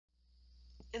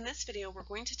In this video, we're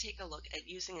going to take a look at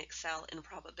using Excel in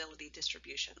probability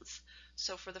distributions.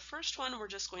 So for the first one, we're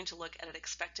just going to look at an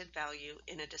expected value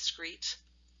in a discrete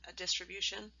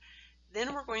distribution.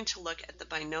 Then we're going to look at the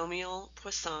binomial,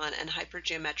 Poisson, and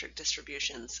hypergeometric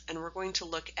distributions. And we're going to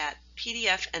look at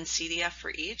PDF and CDF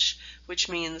for each, which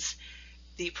means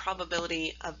the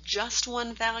probability of just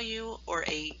one value or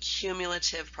a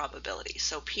cumulative probability.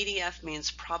 So PDF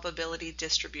means probability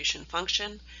distribution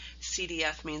function,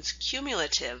 CDF means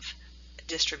cumulative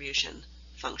distribution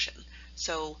function.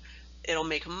 So it'll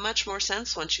make much more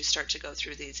sense once you start to go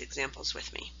through these examples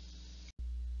with me.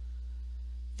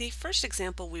 The first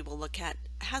example we will look at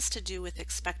has to do with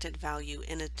expected value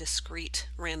in a discrete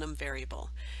random variable.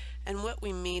 And what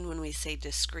we mean when we say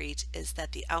discrete is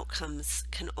that the outcomes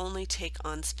can only take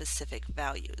on specific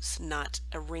values, not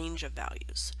a range of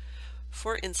values.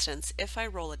 For instance, if I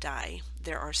roll a die,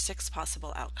 there are 6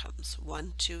 possible outcomes,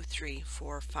 1, 2, 3,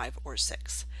 4, 5, or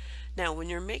 6. Now, when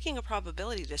you're making a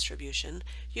probability distribution,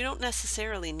 you don't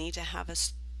necessarily need to have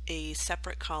a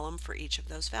separate column for each of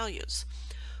those values.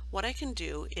 What I can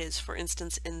do is, for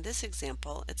instance, in this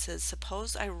example, it says,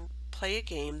 suppose I play a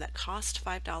game that cost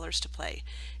 $5 to play.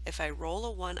 If I roll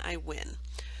a 1, I win.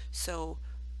 So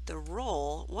the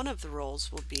roll, one of the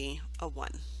rolls will be a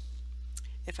 1.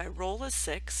 If I roll a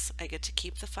 6, I get to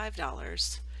keep the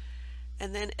 $5.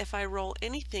 And then if I roll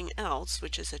anything else,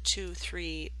 which is a 2,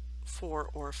 3, 4,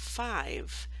 or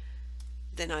 5,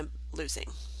 then I'm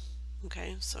losing.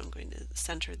 Okay, so I'm going to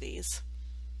center these.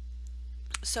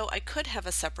 So I could have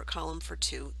a separate column for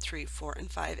 2, 3, 4,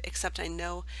 and 5, except I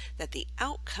know that the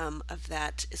outcome of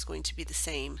that is going to be the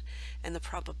same, and the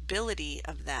probability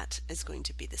of that is going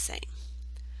to be the same.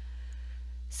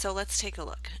 So let's take a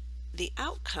look. The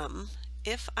outcome,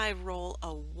 if I roll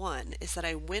a 1, is that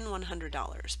I win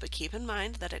 $100, but keep in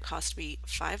mind that it cost me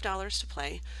 $5 to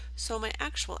play, so my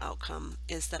actual outcome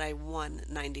is that I won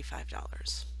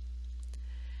 $95.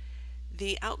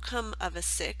 The outcome of a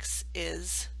 6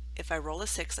 is, if I roll a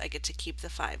 6, I get to keep the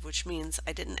 5, which means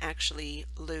I didn't actually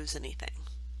lose anything.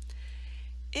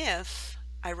 If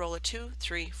I roll a 2,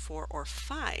 3, 4, or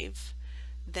 5,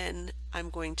 then I'm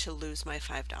going to lose my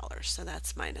 $5, so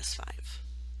that's minus 5.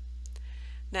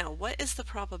 Now, what is the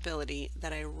probability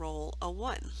that I roll a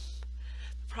 1?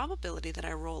 The probability that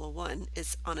I roll a 1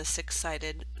 is on a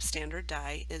 6-sided standard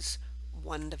die is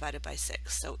 1 divided by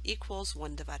 6, so equals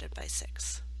 1 divided by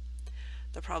 6.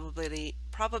 The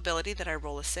probability that I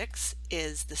roll a 6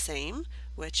 is the same,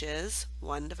 which is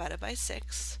 1 divided by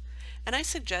 6. And I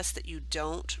suggest that you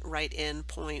don't write in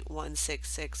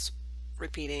 0.166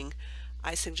 repeating.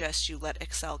 I suggest you let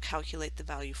Excel calculate the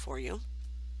value for you.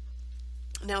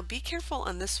 Now be careful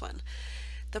on this one.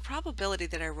 The probability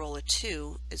that I roll a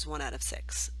 2 is 1 out of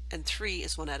 6, and 3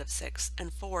 is 1 out of 6,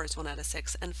 and 4 is 1 out of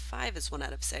 6, and 5 is 1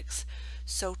 out of 6.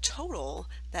 So total,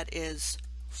 that is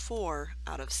 4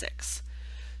 out of 6.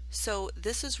 So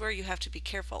this is where you have to be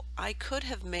careful. I could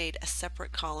have made a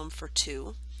separate column for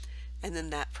 2, and then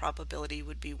that probability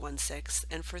would be 1/6,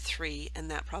 and for 3, and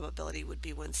that probability would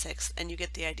be 1/6, and you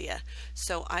get the idea.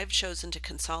 So I've chosen to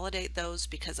consolidate those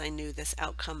because I knew this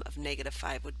outcome of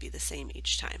 -5 would be the same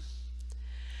each time.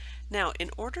 Now, in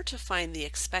order to find the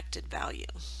expected value,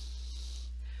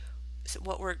 so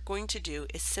what we're going to do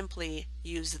is simply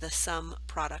use the sum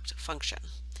product function.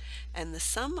 And the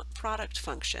sum product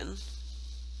function,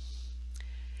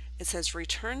 it says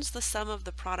returns the sum of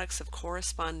the products of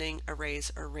corresponding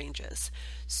arrays or ranges.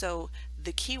 So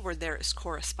the key word there is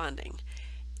corresponding.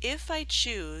 If I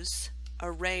choose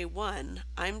array 1,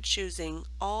 I'm choosing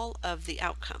all of the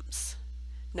outcomes.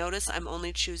 Notice I'm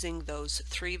only choosing those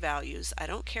 3 values. I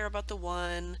don't care about the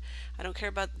 1, I don't care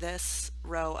about this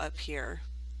row up here.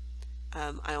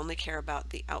 I only care about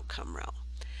the outcome row.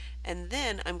 And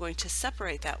then I'm going to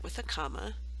separate that with a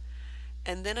comma.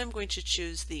 And then I'm going to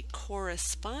choose the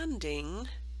corresponding,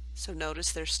 so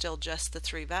notice there's still just the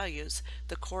 3 values,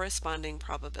 the corresponding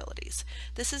probabilities.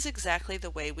 This is exactly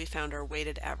the way we found our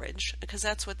weighted average, because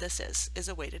that's what this is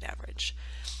a weighted average.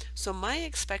 So my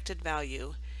expected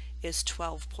value is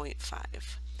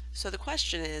 12.5. So the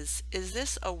question is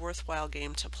this a worthwhile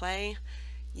game to play?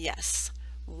 Yes.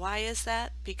 Why is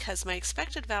that? Because my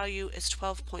expected value is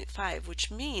 12.5, which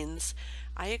means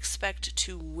I expect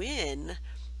to win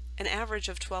an average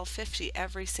of 1250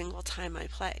 every single time I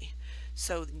play.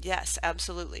 So yes,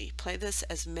 absolutely, play this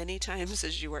as many times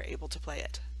as you are able to play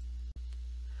it.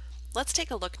 Let's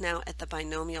take a look now at the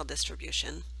binomial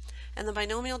distribution. And the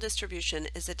binomial distribution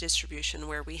is a distribution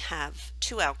where we have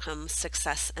 2 outcomes,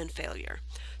 success and failure.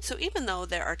 So even though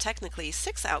there are technically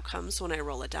 6 outcomes when I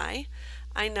roll a die,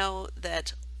 I know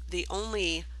that the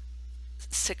only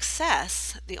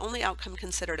success, the only outcome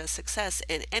considered a success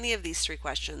in any of these three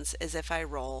questions is if I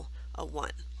roll a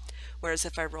 1. Whereas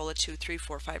if I roll a 2, 3,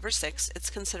 4, 5, or 6, it's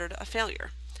considered a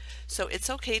failure. So it's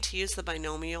okay to use the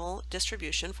binomial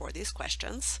distribution for these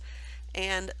questions.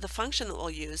 And the function that we'll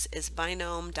use is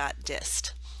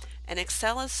binom.dist. And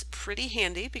Excel is pretty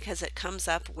handy because it comes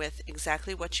up with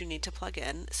exactly what you need to plug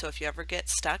in. So if you ever get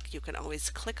stuck, you can always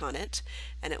click on it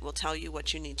and it will tell you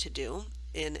what you need to do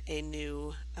in a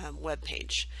new web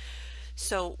page.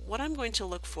 So what I'm going to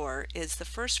look for is the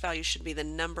first value should be the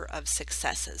number of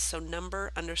successes. So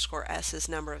number underscore s is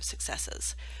number of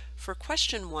successes. For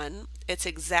question 1, it's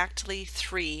exactly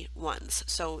 3 ones.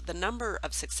 So the number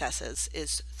of successes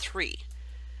is 3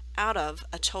 out of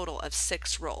a total of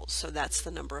 6 rolls. So that's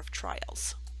the number of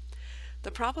trials.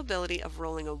 The probability of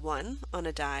rolling a 1 on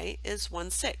a die is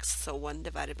 1/6. So 1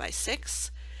 divided by 6.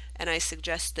 And I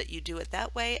suggest that you do it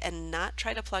that way and not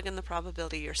try to plug in the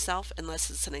probability yourself unless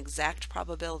it's an exact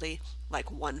probability like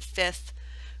 1/5,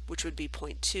 which would be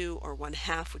 0.2, or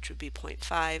 1/2, which would be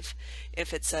 0.5.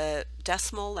 If it's a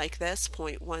decimal like this,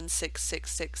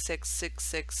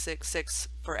 0.166666666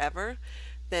 forever,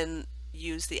 then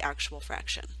use the actual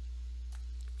fraction.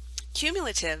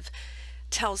 Cumulative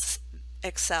tells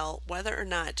Excel whether or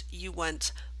not you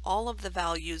want all of the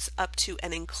values up to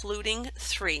and including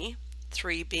 3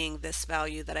 being this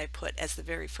value that I put as the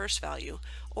very first value,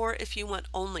 or if you want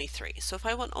only 3. So if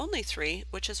I want only 3,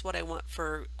 which is what I want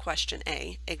for question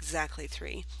A, exactly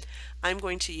 3, I'm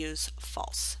going to use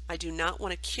false. I do not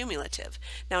want a cumulative.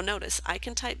 Now notice I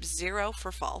can type 0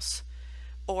 for false,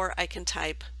 or I can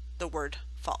type the word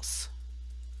false.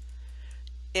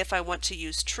 If I want to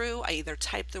use true, I either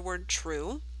type the word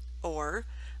true or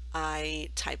I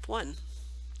type 1.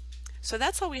 So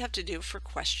that's all we have to do for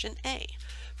question A.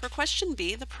 For question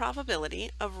B, the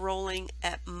probability of rolling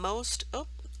at most, oh,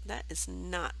 that is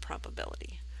not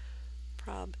probability.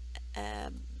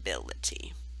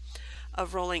 Probability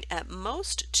of rolling at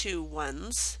most 2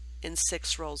 ones in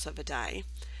 6 rolls of a die.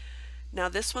 Now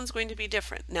this one's going to be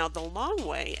different. Now the long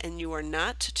way, and you are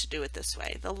not to do it this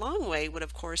way, the long way would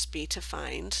of course be to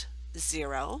find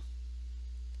 0,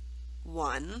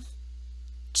 1,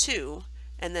 2,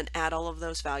 and then add all of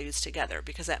those values together,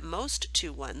 because at most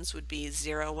 2 ones would be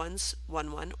 0 ones,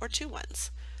 1 1, or 2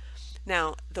 ones.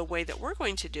 Now the way that we're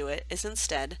going to do it is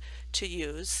instead to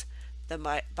use the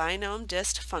binom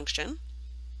dist function,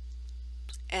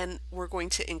 and we're going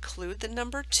to include the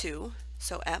number 2,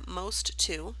 so at most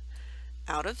 2,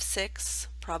 out of 6,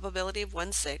 probability of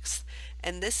 1/6,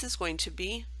 and this is going to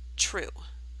be true,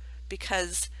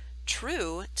 because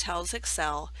true tells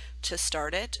Excel to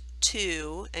start at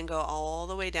 2 and go all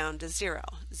the way down to 0,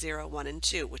 0, 1, and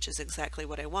 2, which is exactly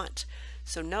what I want.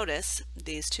 So notice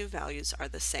these two values are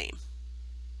the same.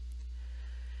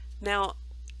 Now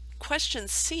question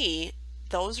C,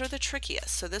 those are the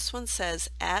trickiest. So this one says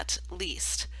at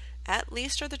least. At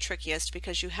least are the trickiest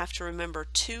because you have to remember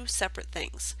 2 separate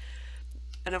things.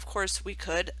 And of course we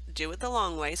could do it the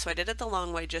long way, so I did it the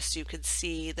long way just so you could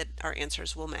see that our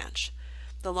answers will match.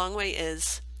 The long way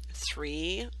is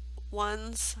 3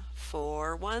 ones,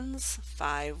 4 ones,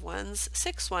 5 ones,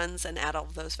 6 ones, and add all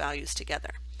of those values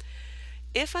together.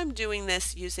 If I'm doing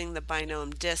this using the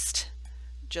binom dist,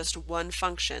 just one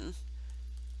function,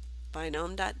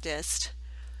 binom.dist,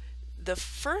 the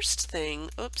first thing,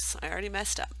 oops, I already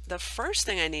messed up. The first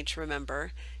thing I need to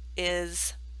remember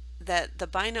is that the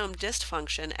binom dist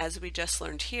function, as we just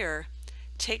learned here,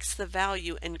 takes the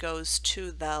value and goes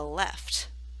to the left.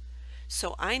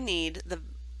 So I need the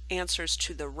answers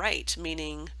to the right,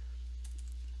 meaning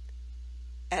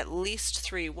at least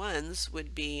 3 ones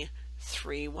would be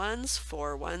 3 ones,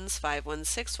 4 ones, 5 ones,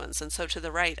 6 ones. And so to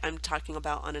the right, I'm talking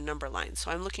about on a number line.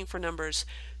 So I'm looking for numbers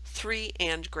 3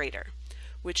 and greater,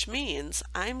 which means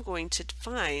I'm going to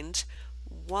find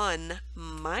 1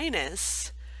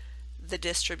 minus the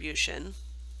distribution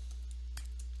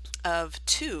of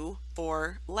 2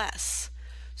 or less.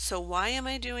 So why am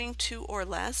I doing 2 or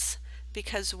less?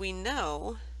 Because we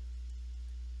know,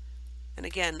 and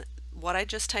again, what I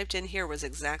just typed in here was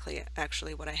exactly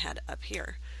actually what I had up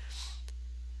here.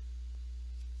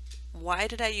 Why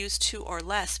did I use 2 or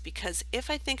less? Because if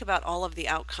I think about all of the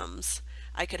outcomes,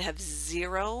 I could have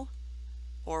 0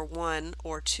 or 1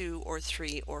 or 2 or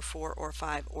 3 or 4 or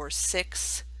 5 or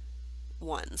 6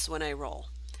 ones when I roll.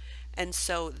 And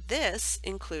so this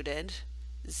included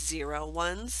 0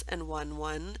 ones and 1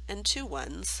 1 and 2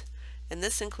 ones, and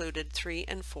this included 3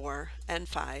 and 4 and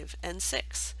 5 and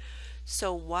 6.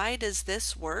 So why does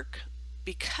this work?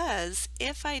 Because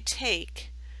if I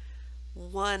take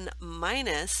 1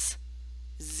 minus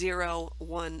 0,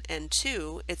 1, and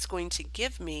 2, it's going to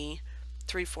give me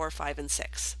 3, 4, 5, and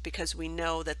 6, because we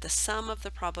know that the sum of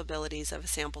the probabilities of a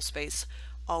sample space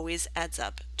always adds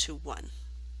up to 1.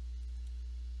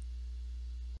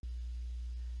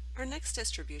 Our next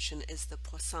distribution is the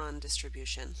Poisson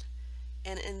distribution,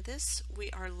 and in this we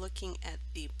are looking at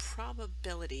the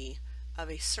probability of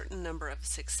a certain number of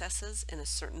successes in a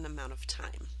certain amount of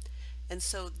time. And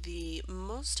so the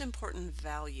most important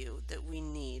value that we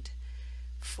need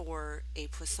for a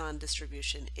Poisson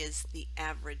distribution is the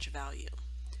average value.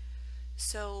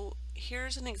 So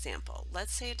here's an example.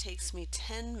 Let's say it takes me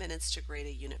 10 minutes to grade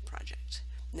a unit project.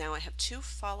 Now I have two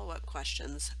follow-up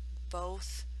questions,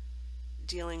 both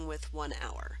dealing with 1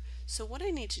 hour. So what I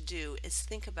need to do is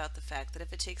think about the fact that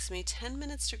if it takes me 10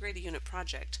 minutes to grade a unit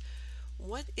project,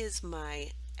 what is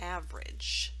my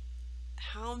average?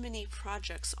 How many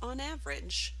projects on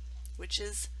average, which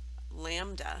is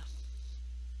lambda,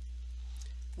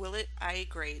 will I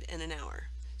grade in an hour?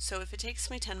 So if it takes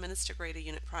me 10 minutes to grade a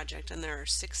unit project and there are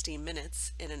 60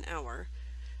 minutes in an hour,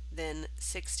 then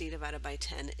 60 divided by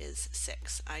 10 is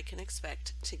 6. I can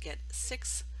expect to get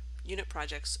 6 unit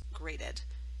projects graded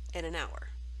in an hour.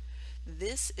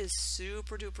 This is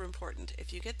super duper important.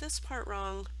 If you get this part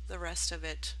wrong, the rest of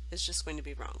it is just going to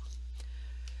be wrong.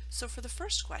 So for the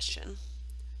first question,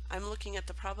 I'm looking at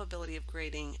the probability of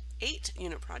grading 8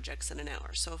 unit projects in an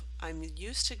hour. So if I'm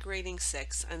used to grading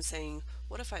 6, I'm saying,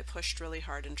 what if I pushed really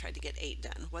hard and tried to get 8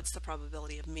 done? What's the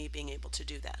probability of me being able to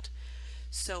do that?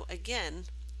 So again,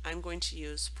 I'm going to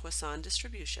use Poisson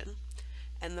distribution,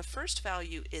 and the first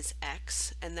value is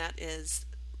x, and that is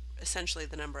essentially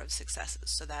the number of successes.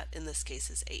 So that in this case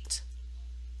is 8.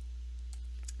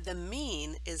 The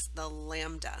mean is the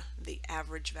lambda, the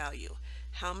average value.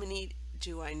 How many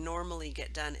do I normally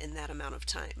get done in that amount of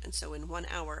time? And so in 1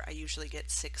 hour I usually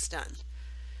get 6 done.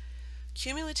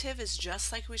 Cumulative is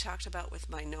just like we talked about with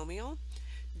binomial.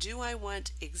 Do I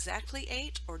want exactly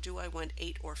 8 or do I want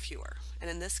 8 or fewer? And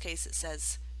in this case it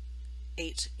says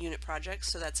 8 unit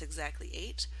projects, so that's exactly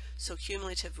 8. So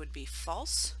cumulative would be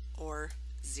false or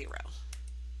 0.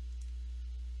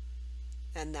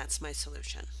 And that's my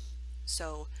solution.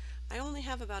 So I only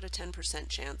have about a 10%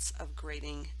 chance of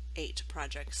grading 8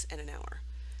 projects in an hour.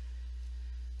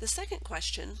 The second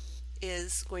question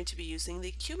is going to be using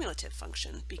the cumulative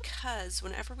function, because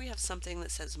whenever we have something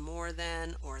that says more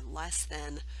than or less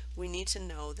than, we need to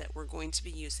know that we're going to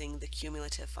be using the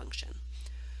cumulative function.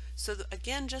 So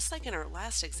again, just like in our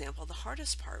last example, the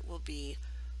hardest part will be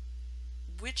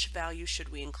which value should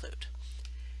we include.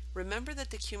 Remember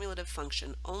that the cumulative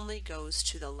function only goes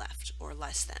to the left, or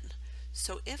less than.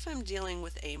 So if I'm dealing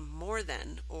with a more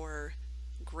than or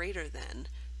greater than,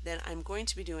 then I'm going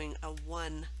to be doing a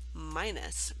 1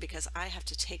 minus, because I have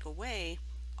to take away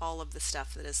all of the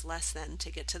stuff that is less than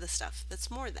to get to the stuff that's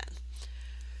more than.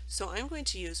 So I'm going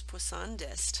to use Poisson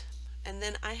dist, and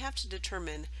then I have to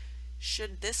determine,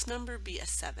 should this number be a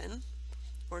 7,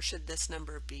 or should this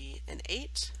number be an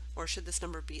 8, or should this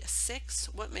number be a 6?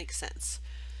 What makes sense?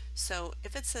 So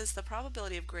if it says the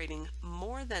probability of grading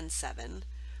more than 7,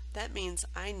 that means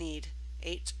I need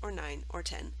 8 or 9 or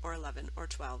 10 or 11 or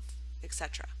 12,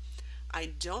 etc. I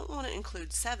don't want to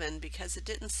include 7 because it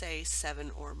didn't say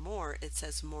 7 or more, it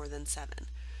says more than 7,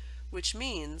 which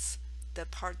means the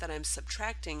part that I'm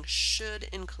subtracting should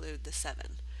include the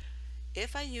 7.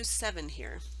 If I use 7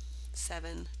 here,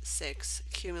 7, 6,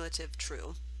 cumulative,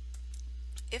 true.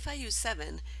 If I use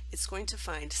 7, it's going to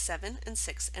find 7 and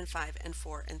 6 and 5 and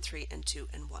 4 and 3 and 2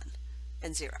 and 1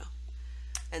 and 0.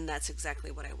 And that's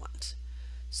exactly what I want.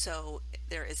 So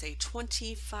there is a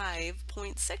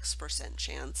 25.6%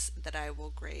 chance that I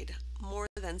will grade more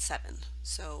than 7.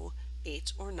 So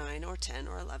 8 or 9 or 10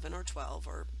 or 11 or 12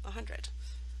 or 100.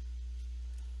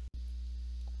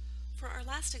 For our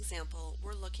last example,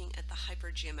 we're looking at the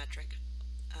hypergeometric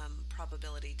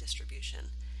probability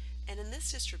distribution. And in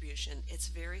this distribution, it's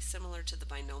very similar to the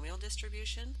binomial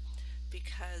distribution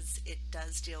because it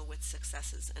does deal with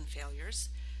successes and failures.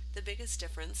 The biggest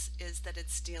difference is that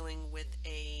it's dealing with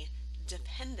a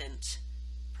dependent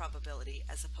probability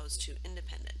as opposed to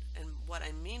independent. And what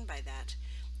I mean by that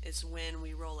is when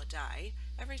we roll a die,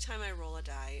 every time I roll a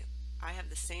die, I have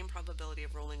the same probability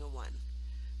of rolling a 1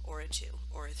 or a 2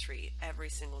 or a 3 every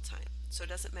single time. So it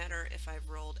doesn't matter if I've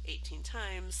rolled 18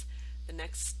 times, the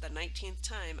 19th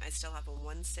time I still have a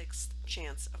 1/6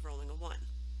 chance of rolling a 1.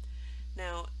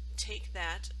 Now take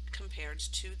that compared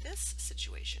to this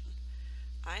situation.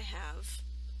 I have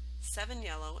 7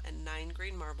 yellow and 9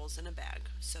 green marbles in a bag,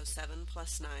 so 7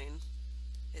 plus 9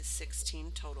 is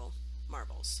 16 total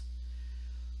marbles.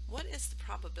 What is the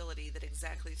probability that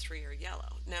exactly 3 are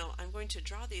yellow? Now I'm going to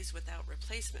draw these without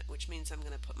replacement, which means I'm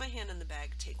going to put my hand in the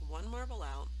bag, take 1 marble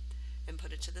out, and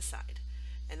put it to the side.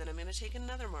 And then I'm going to take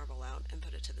another marble out and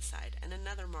put it to the side, and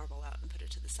another marble out and put it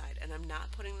to the side, and I'm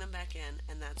not putting them back in,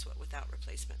 and that's what without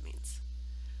replacement means.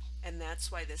 And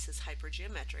that's why this is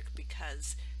hypergeometric,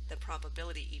 because the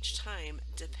probability each time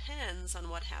depends on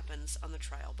what happens on the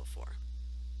trial before.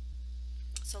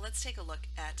 So let's take a look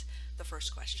at the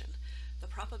first question. The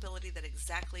probability that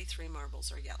exactly 3 marbles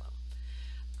are yellow.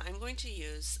 I'm going to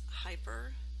use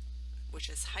which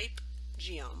is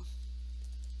Hypergeometric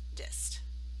Distribution.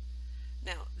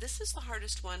 Now, this is the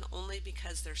hardest one only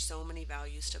because there's so many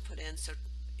values to put in. So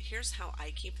here's how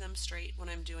I keep them straight when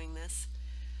I'm doing this.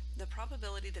 The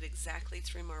probability that exactly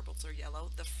 3 marbles are yellow,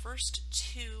 the first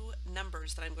 2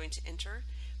 numbers that I'm going to enter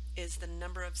is the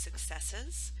number of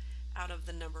successes out of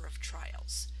the number of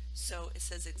trials. So it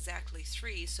says exactly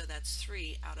 3, so that's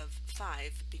 3 out of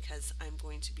 5 because I'm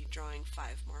going to be drawing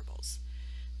 5 marbles.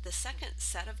 The second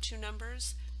set of 2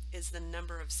 numbers is the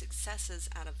number of successes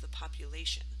out of the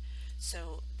population.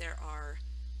 So there are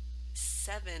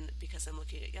 7, because I'm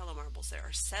looking at yellow marbles, there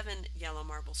are 7 yellow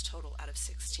marbles total out of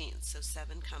 16, so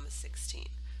 7, 16.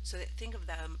 So think of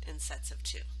them in sets of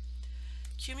 2.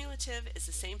 Cumulative is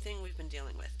the same thing we've been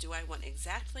dealing with. Do I want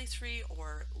exactly 3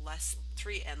 or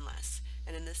 3 and less?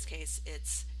 And in this case,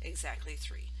 it's exactly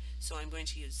 3. So I'm going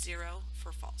to use 0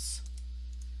 for false.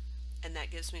 And that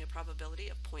gives me a probability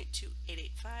of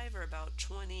 0.2885, or about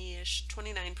 20-ish,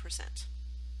 29%.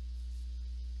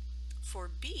 For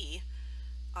B,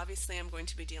 obviously I'm going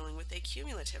to be dealing with a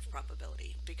cumulative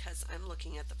probability because I'm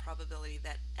looking at the probability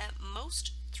that at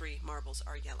most 3 marbles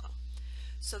are yellow.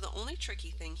 So the only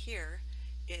tricky thing here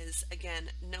is,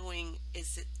 again, knowing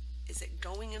is it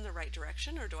going in the right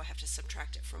direction, or do I have to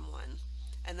subtract it from 1?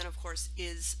 And then of course,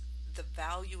 is the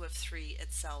value of 3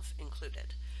 itself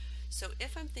included? So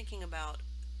if I'm thinking about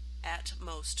at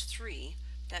most 3,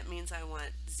 that means I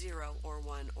want 0 or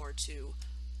 1 or 2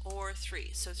 or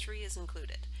 3. So 3 is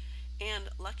included. And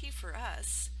lucky for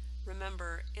us,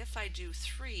 remember, if I do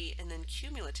 3 and then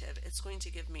cumulative, it's going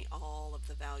to give me all of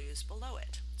the values below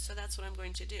it. So that's what I'm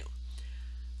going to do.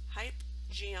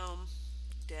 Hypergeometric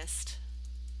Distribution.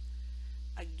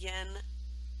 Again,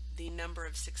 the number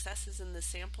of successes in the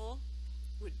sample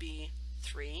would be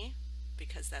 3,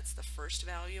 because that's the first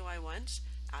value I want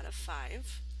out of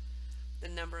 5. The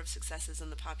number of successes in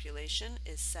the population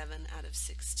is 7 out of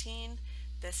 16.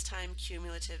 This time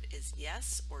cumulative is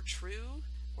yes or true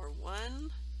or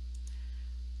 1.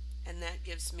 And that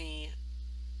gives me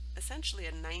essentially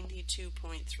a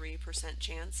 92.3%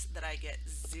 chance that I get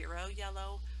 0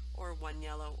 yellow or 1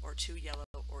 yellow or 2 yellow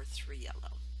or 3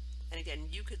 yellow. And again,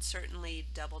 you could certainly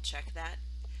double check that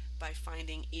by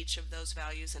finding each of those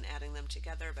values and adding them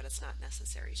together, but it's not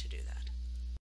necessary to do that.